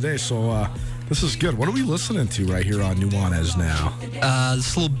choice today. So this is good. What are we listening to right here on Nuanez Now?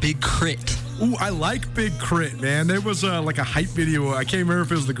 This little Big Crit. Ooh, I like Big Crit, man. There was like a hype video. I can't remember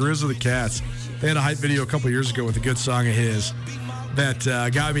if it was the Grizz or the Cats. They had a hype video a couple years ago with a good song of his that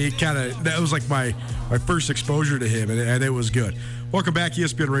got me that was like my first exposure to him, and it was good. Welcome back,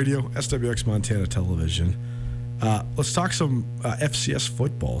 ESPN Radio, SWX Montana Television. Let's talk some FCS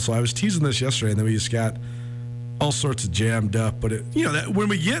football. So I was teasing this yesterday, and then we just got all sorts of jammed up. But when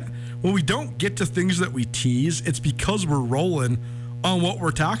we don't get to things that we tease, it's because we're rolling on what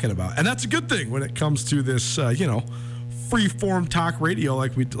we're talking about, and that's a good thing when it comes to this free form talk radio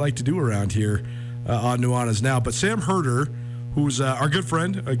like we like to do around here on Nuanez Now. But Sam Herder, who's our good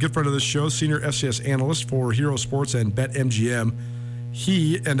friend, of this show, senior FCS analyst for Hero Sports and BetMGM,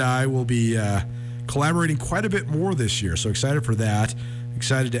 he and I will be collaborating quite a bit more this year. So excited for that.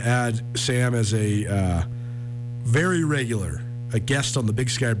 Excited to add Sam as a very regular guest on the Big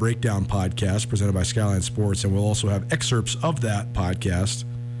Sky Breakdown podcast presented by Skyline Sports, and we'll also have excerpts of that podcast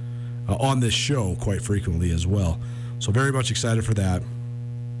on this show quite frequently as well. So very much excited for that.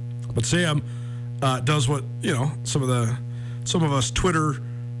 But Sam does what some of us Twitter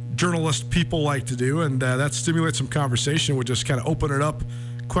journalist people like to do, and that stimulates some conversation. We'll just kind of open it up,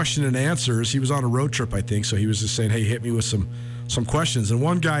 question and answers. He was on a road trip, I think, so he was just saying, hey, hit me with some questions. And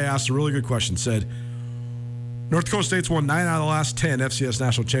one guy asked a really good question, said, North Dakota State's won 9 out of the last 10 FCS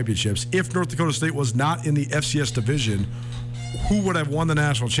national championships. If North Dakota State was not in the FCS division, who would have won the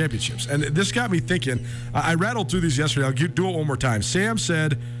national championships? And this got me thinking. I rattled through these yesterday. I'll do it one more time. Sam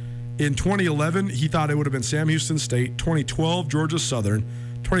said in 2011, he thought it would have been Sam Houston State. 2012, Georgia Southern.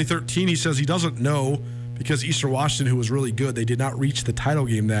 2013, he says he doesn't know because Eastern Washington, who was really good, they did not reach the title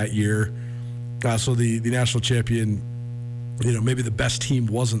game that year. So the national champion, maybe the best team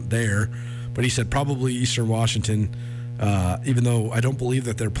wasn't there. But he said probably Eastern Washington, even though I don't believe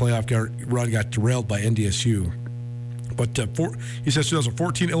that their playoff run got derailed by NDSU. But he says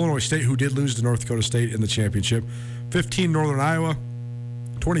 2014, Illinois State, who did lose to North Dakota State in the championship. 15, Northern Iowa.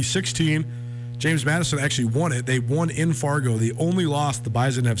 2016, James Madison actually won it. They won in Fargo. The only loss the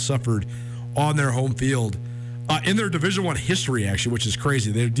Bison have suffered on their home field in their Division I history, actually, which is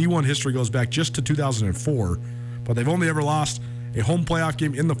crazy. Their D1 history goes back just to 2004, but they've only ever lost a home playoff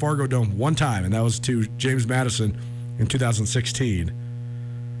game in the Fargo Dome one time, and that was to James Madison in 2016.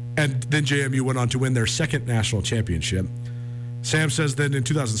 And then JMU went on to win their second national championship. Sam says then in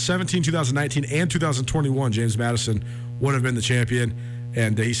 2017, 2019, and 2021, James Madison would have been the champion.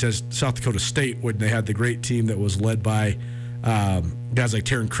 And he says South Dakota State, when they had the great team that was led by guys like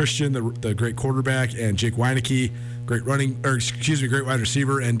Taryn Christian, the great quarterback, and Jake Weineke, great wide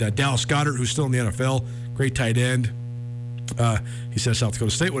receiver, and Dallas Goedert, who's still in the NFL, great tight end. He says South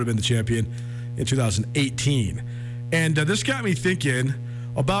Dakota State would have been the champion in 2018. And this got me thinking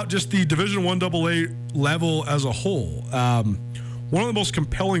about just the Division I AA level as a whole. One of the most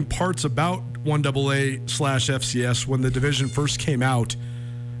compelling parts about 1AA/FCS when the division first came out,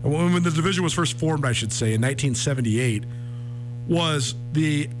 when the division was first formed, I should say, in 1978, was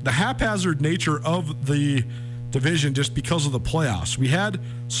the haphazard nature of the division just because of the playoffs. We had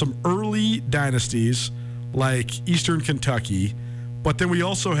some early dynasties like Eastern Kentucky, but then we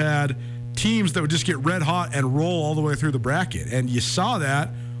also had teams that would just get red hot and roll all the way through the bracket. And you saw that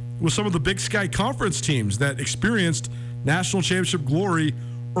with some of the Big Sky Conference teams that experienced national championship glory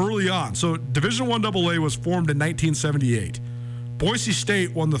early on. So Division I AA was formed in 1978. Boise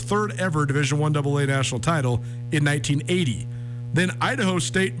State won the third ever Division I AA national title in 1980. Then Idaho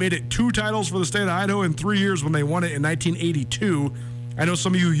State made it 2 titles for the state of Idaho in 3 years when they won it in 1982. I know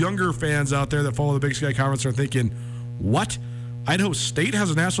some of you younger fans out there that follow the Big Sky Conference are thinking, what? Idaho State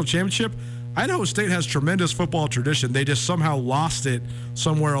has a national championship? Idaho State has tremendous football tradition. They just somehow lost it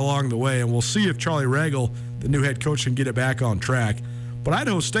somewhere along the way, and we'll see if Charlie Ragle, the new head coach, can get it back on track. But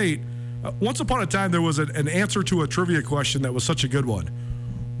Idaho State, once upon a time, there was an answer to a trivia question that was such a good one.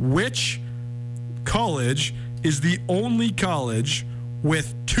 Which college is the only college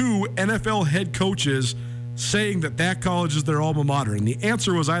with 2 NFL head coaches saying that college is their alma mater? And the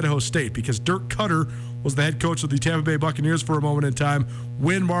answer was Idaho State, because Dirk Cutter was the head coach of the Tampa Bay Buccaneers for a moment in time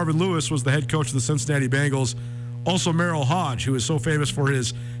when Marvin Lewis was the head coach of the Cincinnati Bengals. Also Merrill Hodge, who is so famous for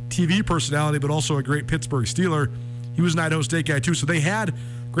his TV personality, but also a great Pittsburgh Steeler. He was an Idaho State guy, too. So they had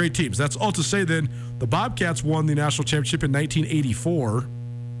great teams. That's all to say, then, the Bobcats won the national championship in 1984.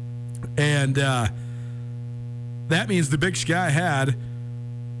 And that means the Big Sky had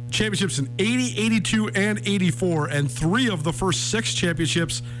championships in 80, 82, and 84, and 3 of the first 6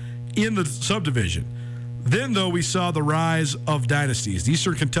 championships in the subdivision. Then, though, we saw the rise of dynasties.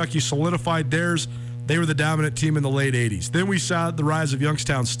 Eastern Kentucky solidified theirs. They were the dominant team in the late 80s. Then we saw the rise of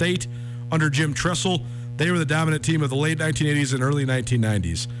Youngstown State under Jim Tressel. They were the dominant team of the late 1980s and early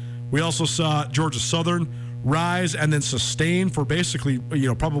 1990s. We also saw Georgia Southern rise and then sustain for basically,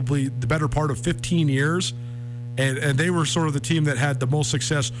 probably the better part of 15 years. And they were sort of the team that had the most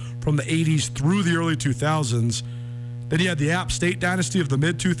success from the 80s through the early 2000s. Then you had the App State dynasty of the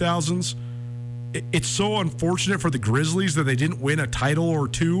mid-2000s. It's so unfortunate for the Grizzlies that they didn't win a title or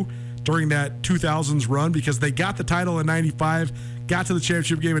 2 during that 2000s run because they got the title in 95, got to the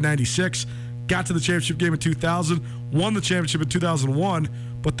championship game in 96, got to the championship game in 2000, won the championship in 2001,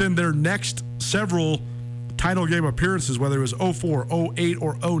 but then their next several title game appearances, whether it was 04, 08,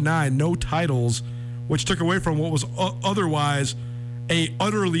 or 09, no titles, which took away from what was otherwise a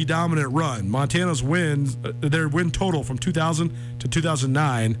utterly dominant run. Montana's wins, their win total from 2000 to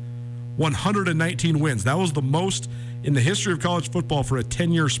 2009, 119 wins. That was the most in the history of college football for a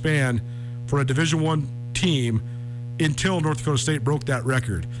 10-year span for a Division I team until North Dakota State broke that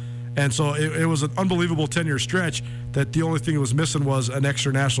record. And so it was an unbelievable 10-year stretch that the only thing it was missing was an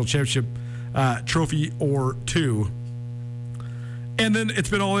extra national championship trophy or two. And then it's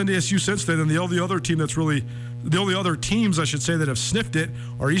been all NDSU since then, and the only other teams, I should say, that have sniffed it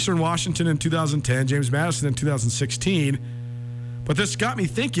are Eastern Washington in 2010, James Madison in 2016. But this got me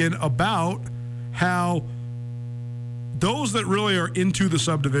thinking about how those that really are into the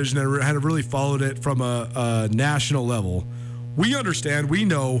subdivision and have really followed it from a national level, we understand, we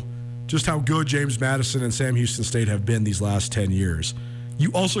know just how good James Madison and Sam Houston State have been these last 10 years.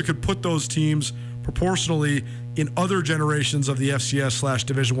 You also could put those teams proportionally in other generations of the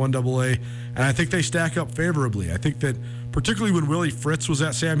FCS/Division I AA, and I think they stack up favorably. I think that particularly when Willie Fritz was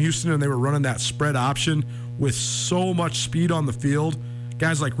at Sam Houston and they were running that spread option with so much speed on the field,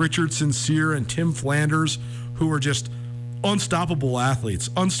 guys like Richard Sincere and Tim Flanders, who were just unstoppable athletes,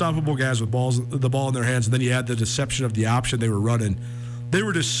 unstoppable guys with the ball in their hands, and then you had the deception of the option they were running. They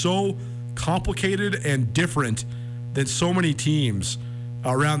were just so complicated and different than so many teams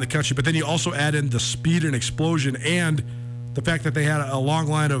around the country. But then you also add in the speed and explosion and the fact that they had a long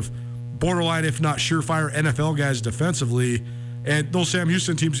line of borderline, if not surefire, NFL guys defensively. And those Sam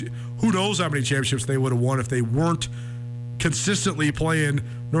Houston teams, who knows how many championships they would have won if they weren't consistently playing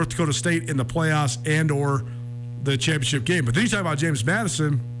North Dakota State in the playoffs and or the championship game. But then you talk about James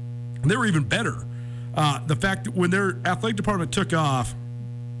Madison, and they were even better. The fact that when their athletic department took off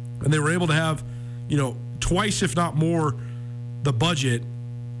and they were able to have, twice, if not more, the budget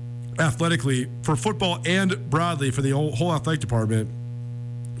athletically for football and broadly for the whole athletic department,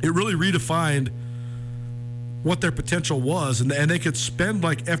 it really redefined what their potential was. And they could spend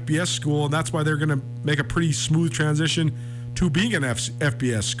like FBS school, and that's why they're going to make a pretty smooth transition to being an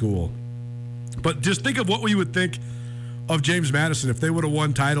FBS school. But just think of what we would think of James Madison if they would have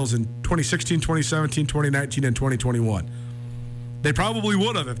won titles in 2016, 2017, 2019, and 2021. They probably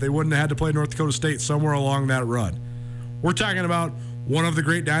would have if they wouldn't have had to play North Dakota State somewhere along that run. We're talking about one of the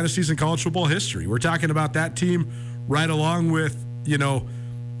great dynasties in college football history. We're talking about that team right along with,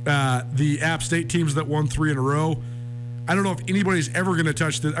 the App State teams that won 3 in a row. I don't know if anybody's ever going to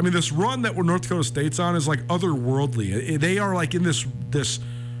touch this. I mean, this run that North Dakota State's on is like otherworldly. They are like in this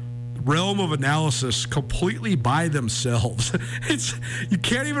realm of analysis completely by themselves. You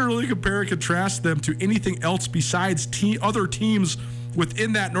can't even really compare and contrast them to anything else besides other teams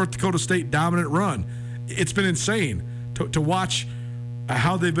within that North Dakota State dominant run. It's been insane to watch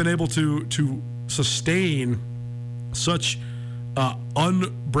how they've been able to sustain such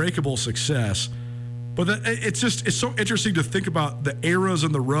unbreakable success. But it's so interesting to think about the eras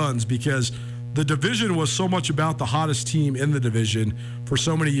and the runs, because the division was so much about the hottest team in the division for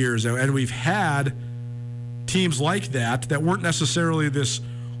so many years. And we've had teams like that weren't necessarily this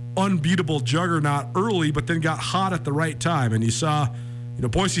unbeatable juggernaut early, but then got hot at the right time. And you saw,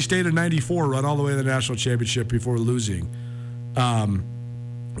 Boise State in 94 run all the way to the national championship before losing.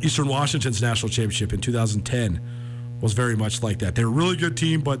 Eastern Washington's national championship in 2010 was very much like that. They were a really good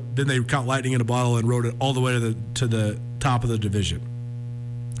team, but then they caught lightning in a bottle and rode it all the way to the top of the division.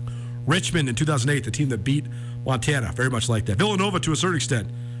 Richmond in 2008, the team that beat Montana, very much like that. Villanova, to a certain extent,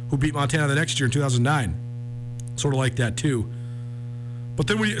 who beat Montana the next year in 2009, sort of like that too. But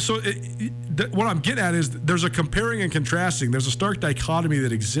then what I'm getting at is there's a comparing and contrasting. There's a stark dichotomy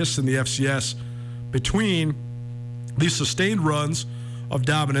that exists in the FCS between these sustained runs of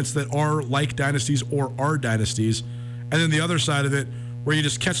dominance that are like dynasties or are dynasties, and then the other side of it where you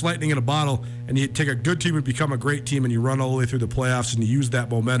just catch lightning in a bottle and you take a good team and become a great team and you run all the way through the playoffs and you use that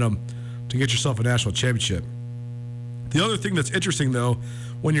momentum to get yourself a national championship. The other thing that's interesting, though,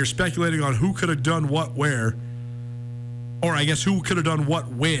 when you're speculating on who could have done what where, or I guess who could have done what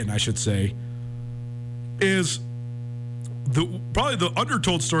when, I should say, is probably the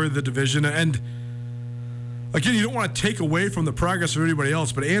undertold story of the division. And again, you don't want to take away from the progress of anybody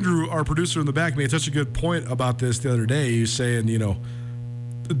else, but Andrew, our producer in the back, made such a good point about this the other day. He was saying,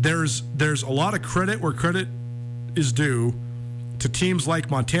 there's a lot of credit where credit is due to teams like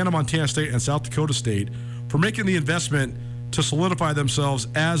Montana, Montana State, and South Dakota State for making the investment to solidify themselves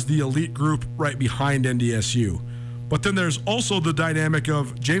as the elite group right behind NDSU. But then there's also the dynamic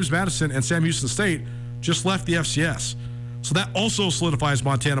of James Madison and Sam Houston State just left the FCS. So that also solidifies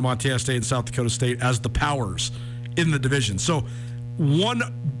Montana, Montana State, and South Dakota State as the powers in the division. So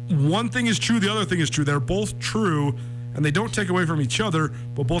one thing is true, the other thing is true. They're both true, and they don't take away from each other,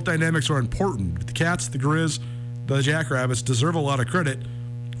 but both dynamics are important. The Cats, the Grizz, the Jackrabbits deserve a lot of credit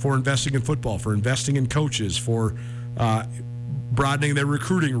for investing in football, for investing in coaches, for broadening their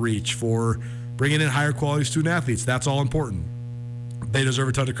recruiting reach, for bringing in higher quality student athletes. That's all important. They deserve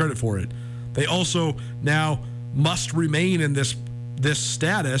a ton of credit for it. They also now must remain in this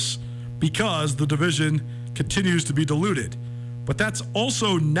status because the division continues to be diluted. But that's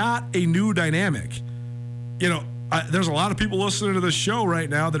also not a new dynamic. You know, there's a lot of people listening to this show right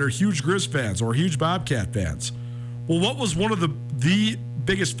now that are huge Grizz fans or huge Bobcat fans. Well, what was one of the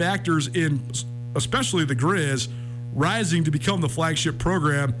biggest factors in especially the Grizz rising to become the flagship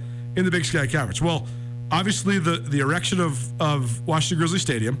program in the Big Sky Conference? Well, obviously the erection of Washington Grizzly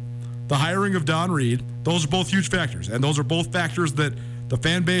Stadium, the hiring of Don Reed, those are both huge factors. And those are both factors that the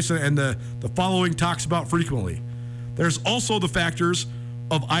fan base and the following talks about frequently. There's also the factors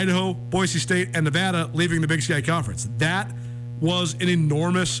of Idaho, Boise State, and Nevada leaving the Big Sky Conference. That was an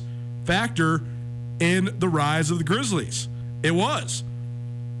enormous factor in the rise of the Grizzlies. It was.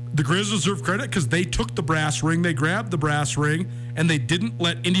 The Grizz deserve credit because they took the brass ring, they grabbed the brass ring, and they didn't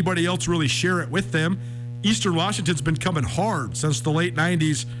let anybody else really share it with them. Eastern Washington's been coming hard since the late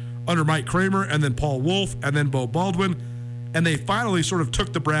 90s under Mike Kramer and then Paul Wolf and then Bo Baldwin, and they finally sort of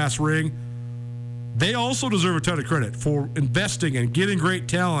took the brass ring. They also deserve a ton of credit for investing and getting great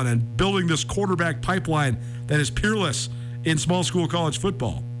talent and building this quarterback pipeline that is peerless in small school college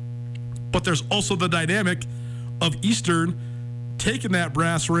football. But there's also the dynamic of Eastern taking that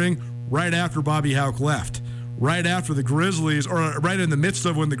brass ring right after Bobby Hauck left, right after the Grizzlies, or right in the midst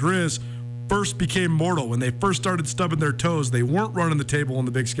of when the Grizz first became mortal, when they first started stubbing their toes. They weren't running the table in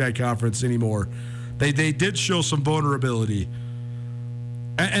the Big Sky Conference anymore. They did show some vulnerability.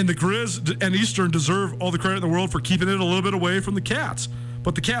 And the Grizz and Eastern deserve all the credit in the world for keeping it a little bit away from the Cats.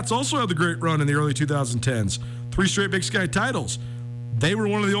 But the Cats also had the great run in the early 2010s. 3 straight Big Sky titles. They were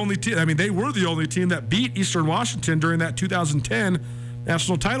one of the only they were the only team that beat Eastern Washington during that 2010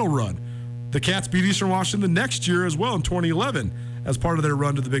 national title run. The Cats beat Eastern Washington the next year as well in 2011 as part of their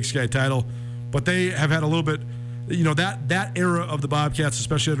run to the Big Sky title. But they have had a little bit, that era of the Bobcats,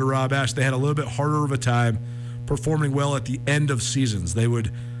 especially under Rob Ash, they had a little bit harder of a time performing well at the end of seasons.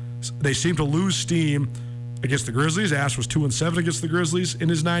 They seemed to lose steam against the Grizzlies. Ash was 2-7 against the Grizzlies in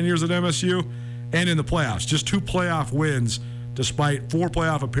his 9 years at MSU, and in the playoffs, just 2 playoff wins despite 4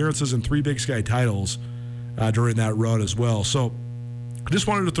 playoff appearances and 3 Big Sky titles during that run as well. So I just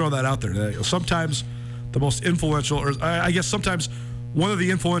wanted to throw that out there. Sometimes the most influential, or I guess sometimes one of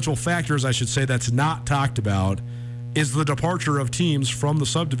the influential factors, I should say, that's not talked about is the departure of teams from the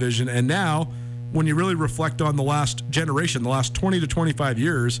subdivision. And now, when you really reflect on the last generation, the last 20 to 25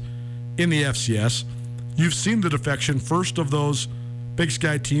 years in the FCS, you've seen the defection first of those Big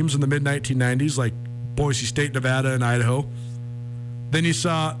Sky teams in the mid-1990s, like Boise State, Nevada, and Idaho. Then you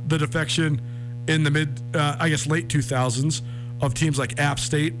saw the defection in the late 2000s of teams like App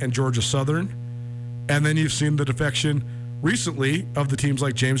State and Georgia Southern. And then you've seen the defection recently of the teams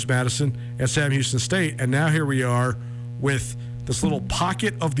like James Madison and Sam Houston State. And now here we are with this little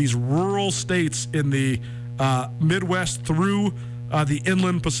pocket of these rural states in the Midwest through the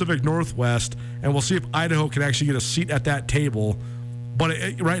inland Pacific Northwest. And we'll see if Idaho can actually get a seat at that table. But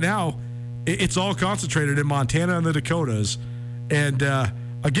right now, it's all concentrated in Montana and the Dakotas. And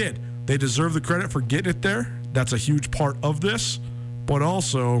again, they deserve the credit for getting it there. That's a huge part of this. But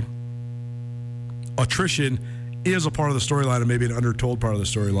also, attrition is a part of the storyline and maybe an undertold part of the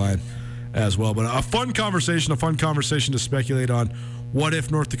storyline as well. But a fun conversation to speculate on what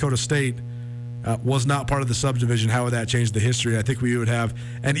if North Dakota State was not part of the subdivision. How would that change the history? I think we would have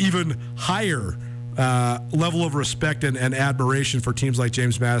an even higher level of respect and admiration for teams like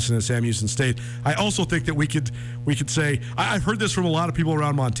James Madison and Sam Houston State. I also think that we could say, I've heard this from a lot of people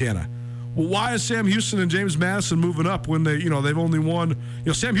around Montana. Well, why is Sam Houston and James Madison moving up when they've only won,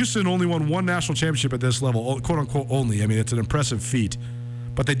 Sam Houston only won 1 national championship at this level, quote unquote only. I mean, it's an impressive feat,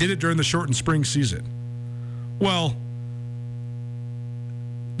 but they did it during the shortened spring season. Well,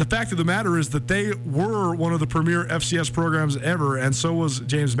 the fact of the matter is that they were one of the premier FCS programs ever, and so was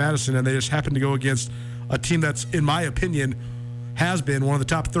James Madison, and they just happened to go against a team that's, in my opinion, has been one of the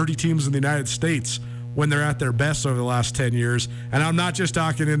top 30 teams in the United States when they're at their best over the last 10 years. And I'm not just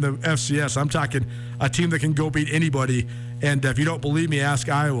talking in the FCS. I'm talking a team that can go beat anybody. And if you don't believe me, ask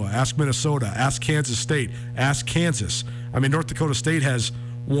Iowa, ask Minnesota, ask Kansas State, ask Kansas. I mean, North Dakota State has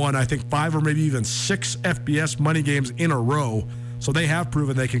won, I think, 5 or maybe even 6 FBS money games in a row. So they have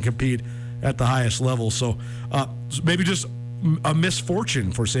proven they can compete at the highest level. So maybe just a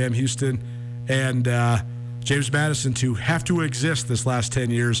misfortune for Sam Houston and James Madison to have to exist this last 10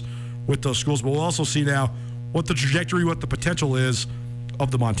 years with those schools. But we'll also see now what the trajectory, what the potential is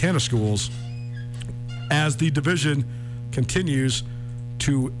of the Montana schools as the division continues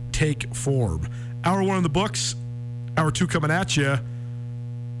to take form. Hour 1 in the books, hour 2 coming at you.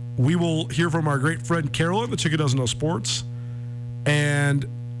 We will hear from our great friend Carolyn, the Chick Who Doesn't Know Sports, and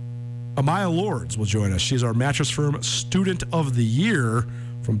Amaya Lords will join us. She's our Mattress Firm Student of the Year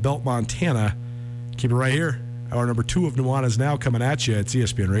from Belt, Montana. Keep it right here. Hour number 2 of Nuanez Now coming at you. It's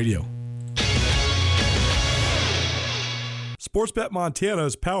ESPN Radio. Sportsbet Montana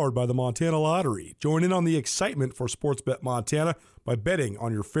is powered by the Montana Lottery. Join in on the excitement for Sportsbet Montana by betting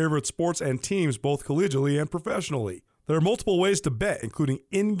on your favorite sports and teams both collegially and professionally. There are multiple ways to bet, including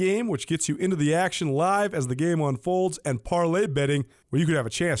in-game, which gets you into the action live as the game unfolds, and parlay betting, where you could have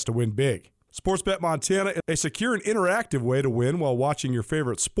a chance to win big. Sportsbet Montana is a secure and interactive way to win while watching your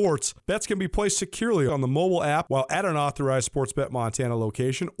favorite sports. Bets can be placed securely on the mobile app while at an authorized Sportsbet Montana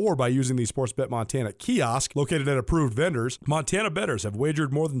location or by using the Sportsbet Montana kiosk located at approved vendors. Montana bettors have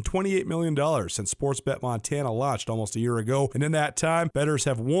wagered more than $28 million since Sportsbet Montana launched almost a year ago, and in that time, bettors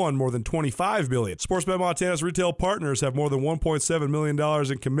have won more than $25 million. Sportsbet Montana's retail partners have more than $1.7 million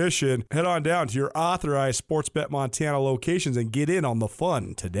in commission. Head on down to your authorized Sportsbet Montana locations and get in on the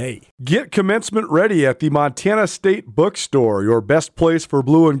fun today. Get commencement ready at the Montana State Bookstore, your best place for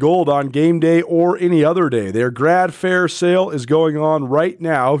blue and gold on game day or any other day. Their grad fair sale is going on right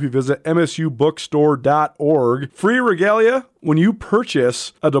now if you visit msubookstore.org. Free regalia when you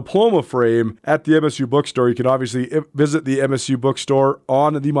purchase a diploma frame at the MSU Bookstore. You can obviously visit the MSU Bookstore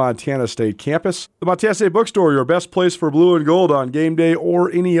on the Montana State campus. The Montana State Bookstore, your best place for blue and gold on game day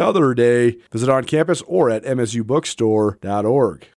or any other day. Visit on campus or at msubookstore.org.